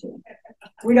humanity.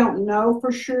 We don't know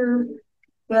for sure,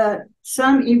 but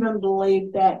some even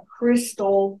believe that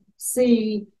crystal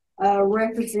sea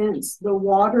represents the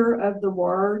water of the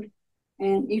word.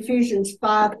 And Ephesians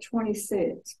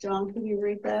 5:26. John, can you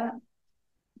read that?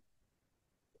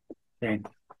 Okay.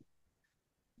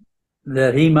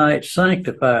 That he might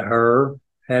sanctify her,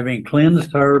 having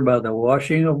cleansed her by the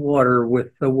washing of water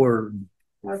with the word.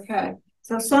 Okay,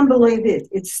 so some believe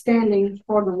it's standing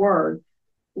for the word.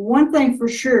 One thing for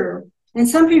sure, and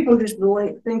some people just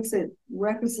thinks it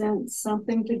represents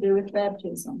something to do with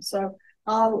baptism. So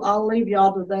I'll leave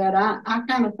y'all to that. I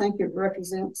kind of think it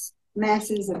represents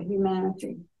masses of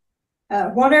humanity.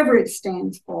 Whatever it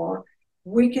stands for,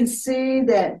 we can see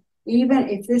that even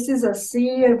if this is a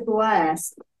sea of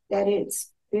glass, that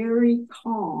it's very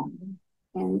calm,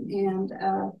 and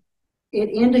it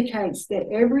indicates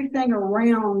that everything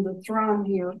around the throne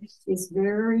here is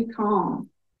very calm,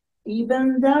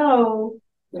 even though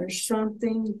there's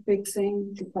something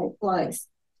fixing to take place.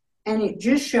 And it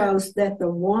just shows that the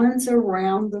ones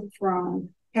around the throne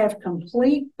have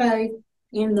complete faith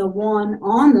in the one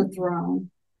on the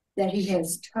throne, that he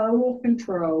has total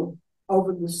control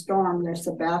over the storm that's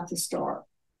about to start.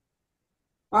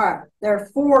 All right, there are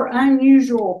 4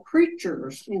 unusual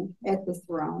creatures at the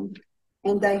throne,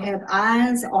 and they have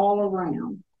eyes all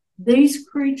around. These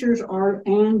creatures are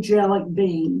angelic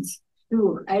beings who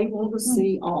are able to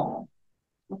see all.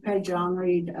 Okay, John,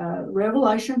 read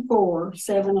Revelation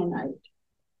 4:7 and 8.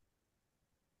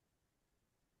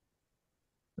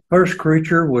 The first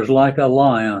creature was like a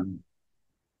lion,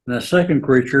 and the second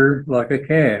creature like a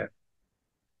calf.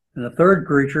 And the third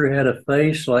creature had a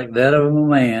face like that of a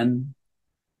man,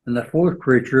 and the fourth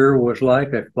creature was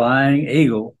like a flying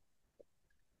eagle.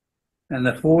 And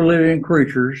the 4 living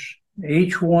creatures,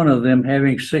 each one of them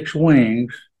having 6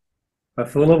 wings, are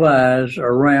full of eyes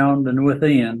around and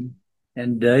within,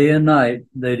 and day and night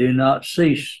they do not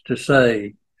cease to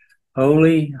say,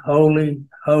 Holy, holy,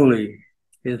 holy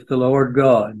is the Lord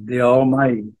God, the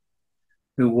Almighty,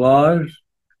 who was,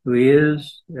 who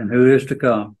is, and who is to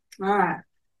come. All right.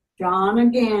 John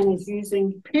again is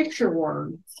using picture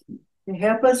words to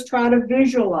help us try to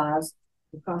visualize,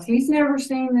 because he's never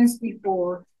seen this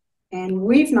before, and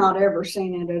we've not ever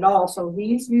seen it at all. So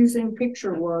he's using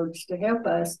picture words to help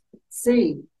us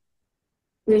see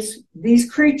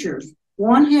these creatures.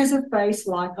 One has a face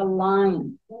like a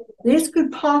lion. This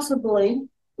could possibly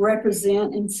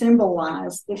represent and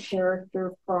symbolize the character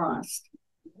of Christ.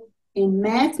 In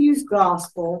Matthew's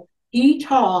gospel, he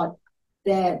taught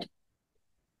that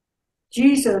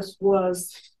Jesus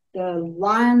was the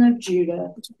Lion of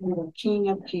Judah and the King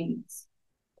of Kings.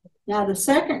 Now, the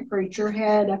second creature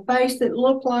had a face that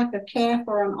looked like a calf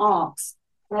or an ox.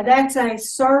 Now, that's a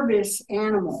service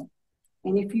animal.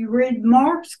 And if you read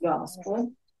Mark's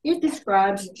gospel, it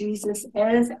describes Jesus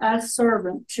as a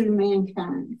servant to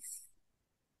mankind.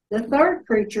 The third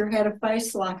creature had a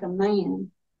face like a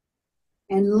man.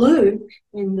 And Luke,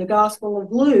 in the Gospel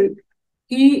of Luke,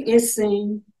 he is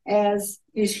seen as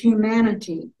his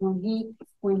humanity.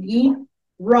 When he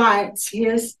writes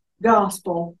his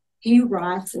gospel, he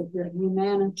writes of the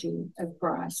humanity of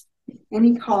Christ, and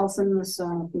he calls him the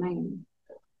Son of Man.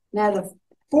 Now, the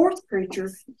fourth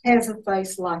creature has a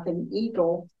face like an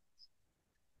eagle,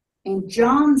 and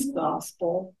John's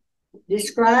gospel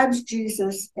describes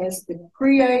Jesus as the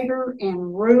creator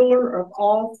and ruler of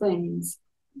all things,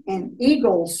 and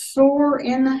eagles soar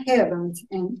in the heavens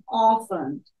and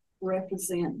often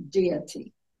represent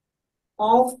deity.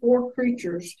 All 4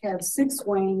 creatures have 6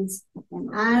 wings and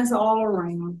eyes all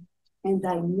around, and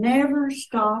they never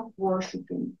stop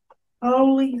worshiping.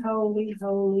 Holy, holy,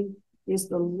 holy is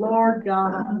the Lord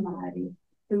God Almighty,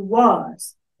 who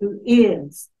was, who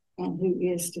is, and who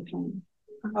is to come.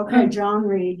 Okay, John,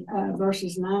 read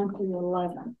verses 9 through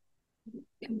 11.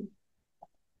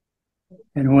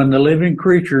 And when the living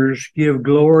creatures give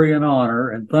glory and honor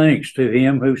and thanks to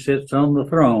him who sits on the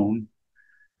throne,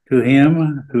 to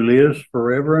him who lives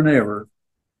forever and ever,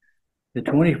 the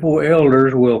 24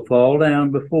 elders will fall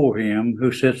down before him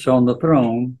who sits on the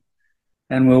throne,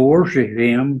 and will worship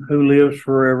him who lives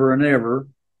forever and ever,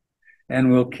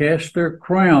 and will cast their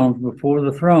crowns before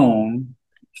the throne,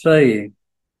 saying,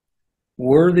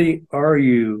 Worthy are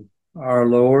you, our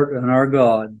Lord and our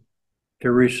God,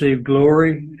 to receive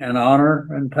glory and honor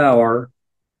and power,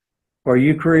 for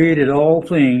you created all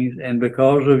things, and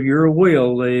because of your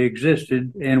will they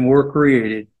existed and were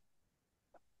created.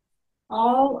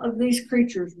 All of these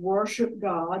creatures worship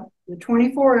God. The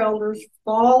 24 elders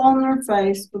fall on their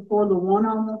face before the one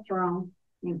on the throne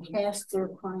and cast their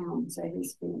crowns at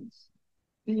his feet.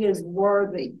 He is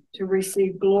worthy to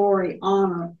receive glory,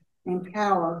 honor, and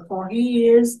power, for he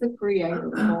is the creator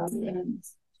of all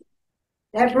things.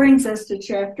 That brings us to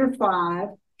chapter 5.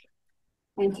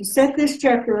 And to set this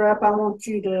chapter up, I want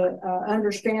you to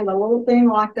understand a little thing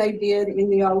like they did in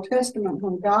the Old Testament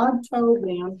when God told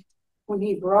them, when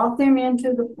he brought them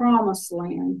into the promised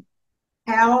land,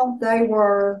 how they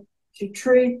were to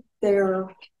treat their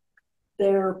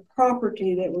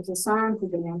property that was assigned to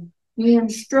them. He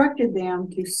instructed them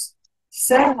to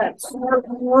set up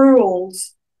certain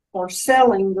rules for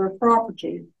selling their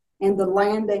property and the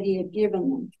land that he had given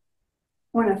them.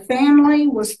 When a family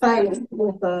was faced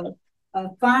with a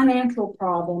financial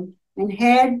problem and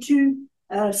had to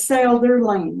sell their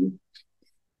land,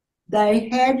 they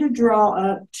had to draw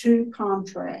up 2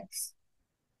 contracts.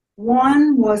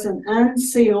 One was an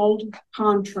unsealed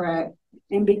contract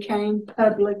and became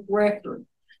public record.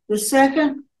 The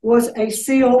second was a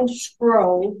sealed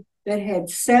scroll that had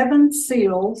 7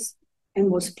 seals and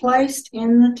was placed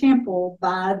in the temple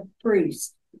by the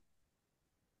priest.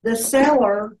 The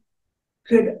seller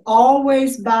could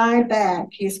always buy back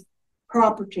his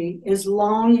property as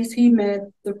long as he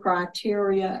met the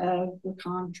criteria of the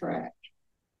contract.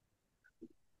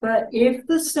 But if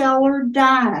the seller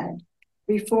died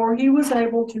before he was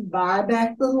able to buy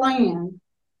back the land,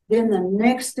 then the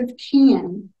next of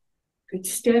kin could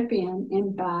step in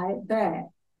and buy it back.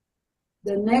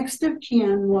 The next of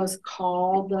kin was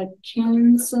called the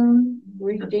kinsman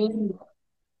redeemer.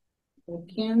 The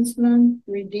kinsman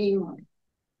redeemer.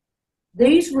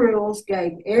 These rules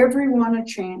gave everyone a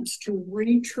chance to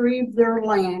retrieve their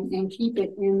land and keep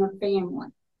it in the family.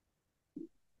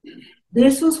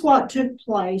 This was what took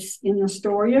place in the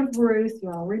story of Ruth.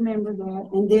 Y'all remember that?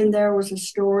 And then there was a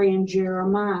story in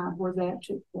Jeremiah where that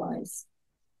took place.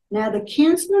 Now the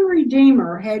kinsman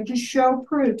redeemer had to show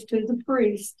proof to the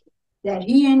priest that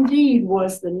he indeed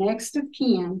was the next of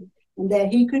kin and that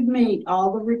he could meet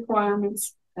all the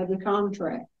requirements of the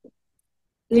contract.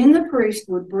 Then the priest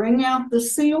would bring out the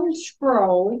sealed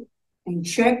scroll and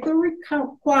check the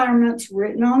requirements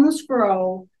written on the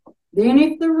scroll. Then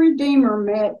if the Redeemer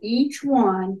met each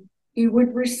one, he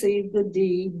would receive the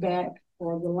deed back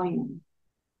for the land.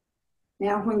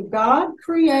 Now, when God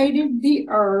created the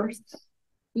earth,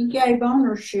 he gave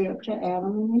ownership to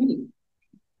Adam and Eve.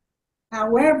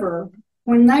 However,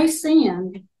 when they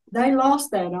sinned, they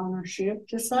lost that ownership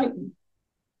to Satan.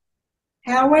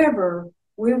 However,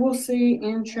 we will see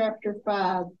in chapter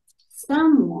 5,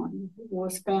 someone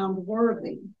was found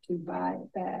worthy to buy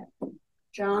it back.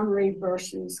 John, read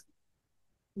verses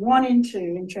 1 and 2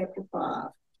 in chapter 5.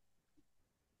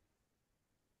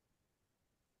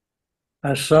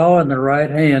 I saw in the right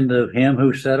hand of him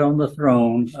who sat on the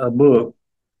throne a book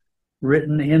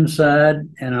written inside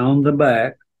and on the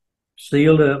back,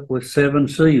 sealed up with 7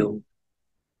 seals.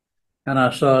 And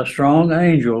I saw a strong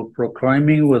angel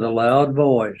proclaiming with a loud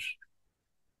voice,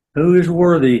 "Who is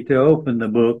worthy to open the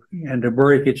book and to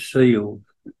break its seals?"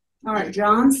 All right,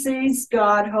 John sees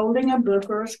God holding a book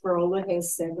or a scroll that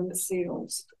has 7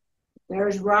 seals. There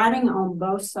is writing on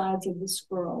both sides of the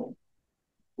scroll.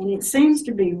 And it seems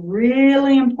to be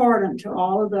really important to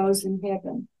all of those in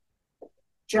heaven.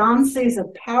 John sees a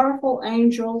powerful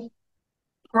angel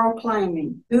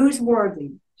proclaiming, who's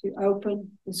worthy to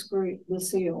open the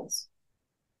seals.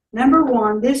 Number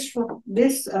one, this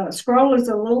scroll is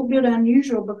a little bit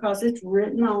unusual because it's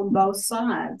written on both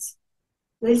sides.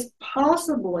 This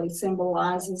possibly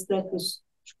symbolizes that the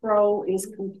scroll is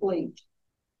complete.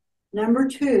 Number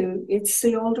 2, it's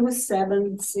sealed with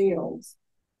 7 seals.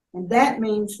 And that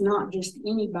means not just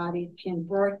anybody can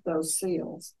break those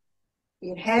seals.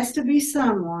 It has to be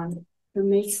someone who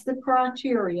meets the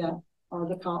criteria or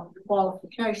the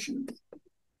qualifications.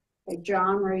 Okay,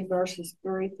 John, read verses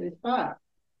 3 through 5.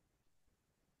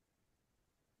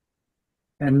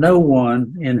 And no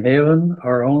one in heaven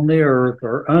or on the earth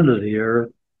or under the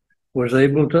earth was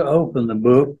able to open the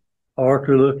book or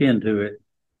to look into it.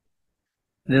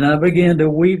 Then I began to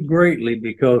weep greatly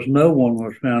because no one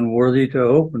was found worthy to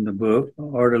open the book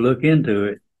or to look into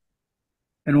it.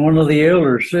 And one of the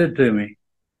elders said to me,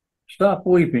 "Stop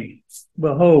weeping.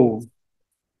 Behold,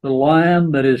 the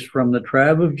Lion that is from the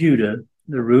tribe of Judah,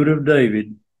 the root of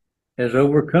David, has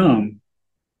overcome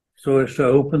so as to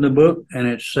open the book and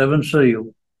its 7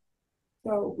 seals."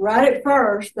 So right at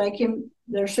first,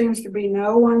 there seems to be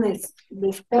no one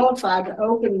that's qualified to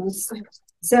open the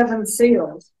 7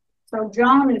 seals. So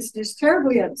John is just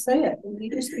terribly upset, and he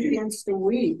just begins to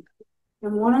weep.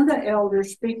 And one of the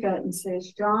elders speaks up and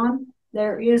says, "John,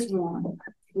 there is one.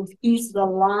 He's the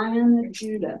Lion of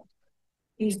Judah.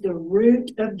 He's the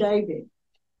root of David,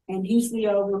 and he's the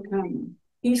overcomer.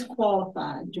 He's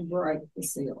qualified to break the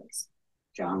seals."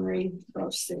 John, read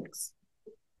verse 6.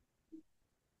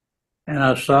 And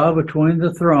I saw between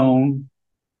the throne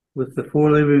with the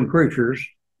four living creatures,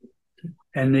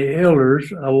 and the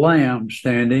elders a lamb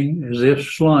standing as if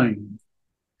slain,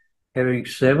 having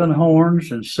 7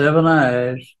 horns and 7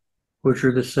 eyes, which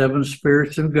are the 7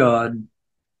 spirits of God,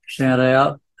 sent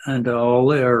out unto all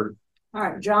the earth. All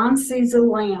right, John sees a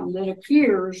lamb that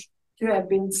appears to have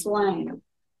been slain.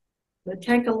 But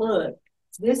take a look.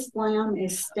 This lamb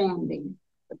is standing.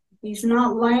 He's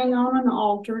not laying on an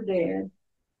altar dead,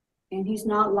 and he's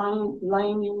not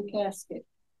laying in a casket.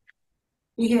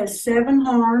 He has 7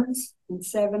 horns and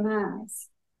 7 eyes.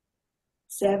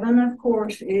 7, of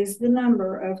course, is the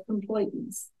number of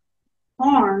completeness.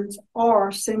 Horns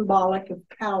are symbolic of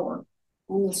power,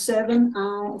 and the 7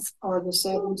 eyes are the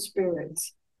 7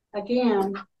 spirits.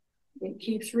 Again, it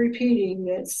keeps repeating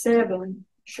that 7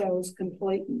 shows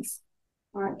completeness.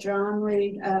 All right, John,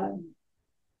 read.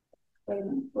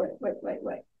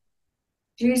 Wait.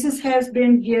 Jesus has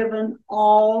been given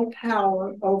all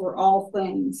power over all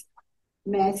things.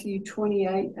 Matthew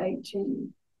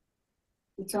 28:18.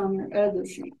 It's on your other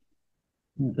sheet.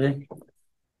 Okay.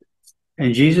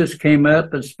 And Jesus came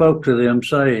up and spoke to them,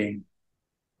 saying,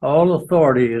 all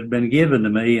authority has been given to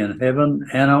me in heaven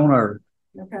and on earth.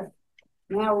 Okay.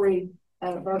 Now read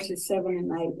verses 7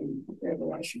 and 8 in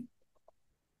Revelation.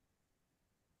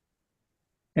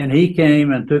 And he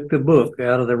came and took the book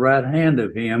out of the right hand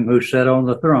of him who sat on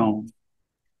the throne.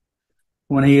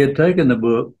 When he had taken the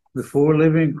book, the 4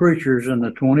 living creatures and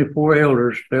the 24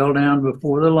 elders fell down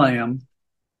before the Lamb,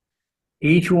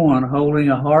 each one holding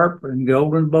a harp and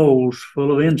golden bowls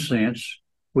full of incense,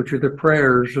 which are the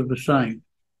prayers of the saints.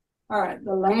 All right,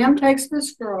 the Lamb takes the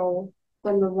scroll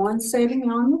from the one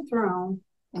sitting on the throne,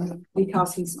 and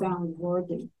because he's found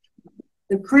worthy.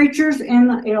 The creatures and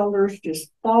the elders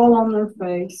just fall on their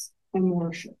face and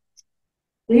worship.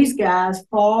 These guys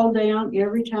fall down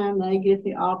every time they get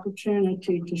the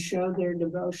opportunity to show their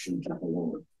devotion to the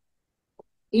Lord.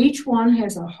 Each one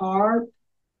has a harp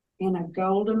and a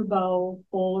golden bowl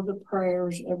full of the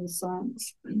prayers of the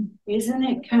saints. Isn't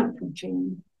it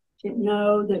comforting to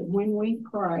know that when we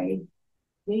pray,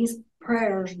 these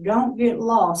prayers don't get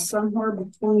lost somewhere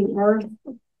between earth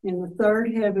and the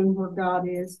third heaven where God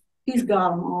is? He's got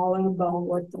them all in a bowl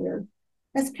right there.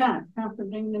 That's kind of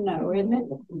comforting to know, isn't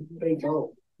it? Big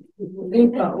bowl.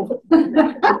 Big bowl.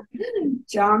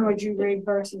 John, would you read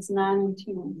verses 9 and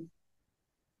 10?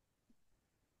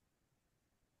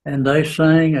 And they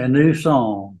sang a new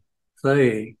song,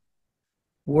 saying,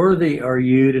 worthy are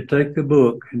you to take the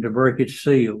book and to break its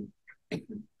seal.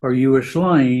 For you were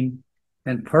slain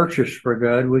and purchased for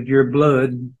God with your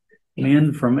blood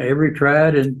men from every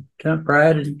tribe and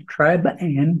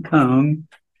tongue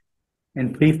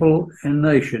and people and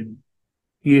nation.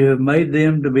 You have made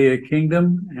them to be a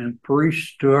kingdom and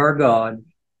priests to our God,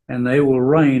 and they will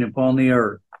reign upon the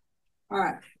earth. All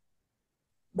right.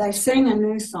 They sing a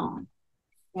new song.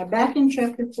 Now, back in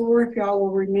chapter 4, if y'all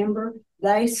will remember,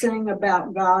 they sing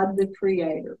about God the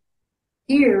Creator.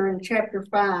 Here in chapter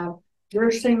 5,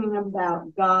 they're singing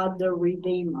about God the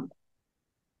Redeemer.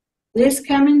 This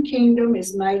coming kingdom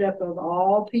is made up of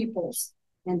all peoples,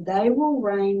 and they will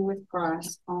reign with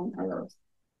Christ on earth.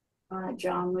 All right,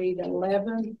 John, read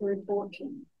 11 through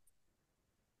 14.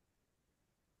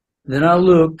 Then I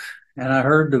looked, and I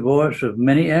heard the voice of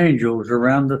many angels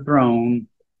around the throne,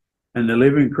 and the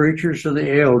living creatures of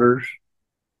the elders,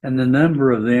 and the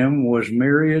number of them was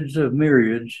myriads of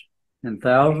myriads, and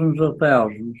thousands of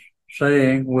thousands,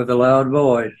 saying with a loud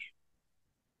voice,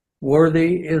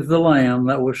 worthy is the Lamb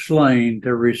that was slain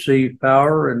to receive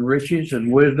power and riches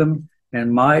and wisdom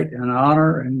and might and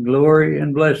honor and glory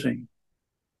and blessing.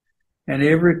 And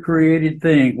every created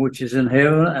thing which is in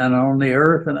heaven and on the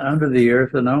earth and under the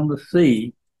earth and on the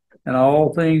sea, and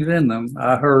all things in them,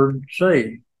 I heard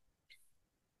say,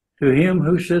 to him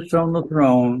who sits on the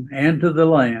throne and to the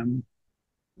Lamb,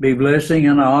 be blessing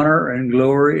and honor and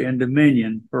glory and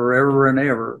dominion forever and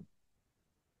ever.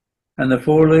 And the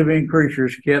 4 living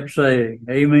creatures kept saying,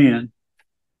 amen.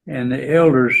 And the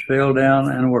elders fell down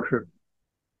and worshiped.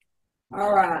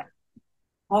 All right.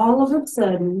 All of a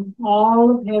sudden,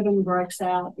 all of heaven breaks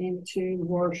out into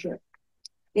worship.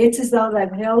 It's as though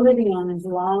they've held it in as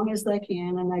long as they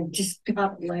can, and they've just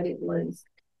got to let it loose.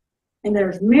 And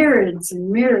there's myriads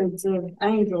and myriads of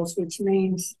angels, which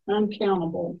means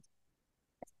uncountable.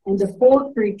 And the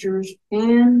 4 creatures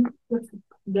and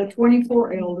the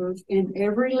 24 elders and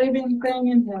every living thing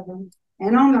in heaven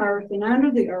and on earth and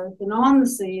under the earth and on the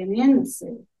sea and in the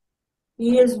sea.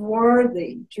 He is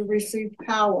worthy to receive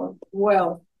power,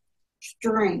 wealth,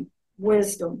 strength,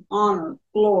 wisdom, honor,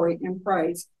 glory, and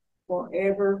praise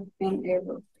forever and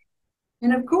ever.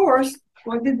 And of course,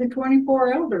 what did the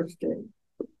 24 elders do?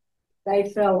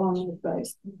 They fell on their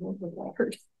face before the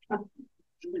Lord.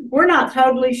 We're not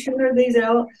totally sure these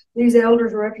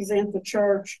elders represent the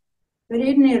church, but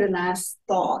isn't it a nice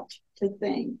thought to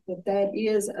think that that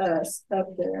is us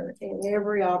up there at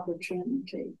every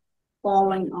opportunity,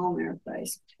 falling on their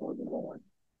face before the Lord?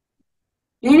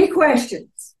 Any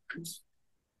questions?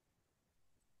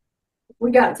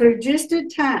 We got through just in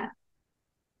time.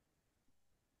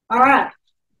 All right.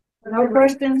 No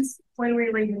questions? When we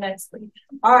read next week.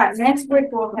 All right. Next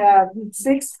week we'll have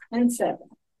 6 and 7.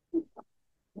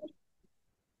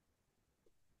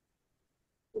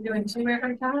 We're doing 2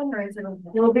 every time, or is it?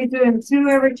 We'll be doing 2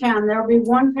 every time. There'll be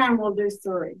one time we'll do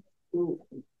 3.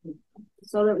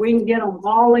 So that we can get them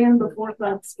all in before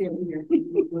Thanksgiving.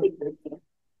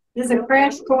 This is a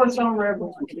crash course on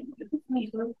Revelation.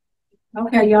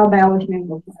 Okay, y'all bow with me.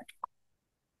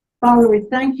 Father, we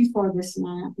thank you for this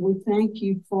night. We thank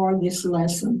you for this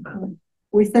lesson.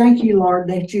 We thank you, Lord,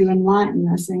 that you enlighten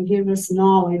us and give us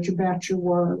knowledge about your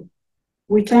word.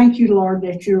 We thank you, Lord,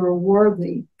 that you are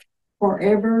worthy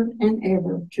forever and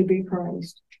ever to be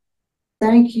praised.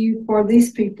 Thank you for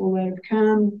these people that have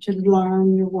come to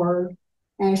learn your word.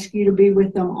 Ask you to be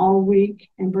with them all week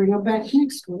and bring them back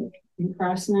next week. In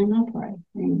Christ's name I pray.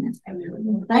 Amen.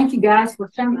 Thank you guys for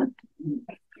coming.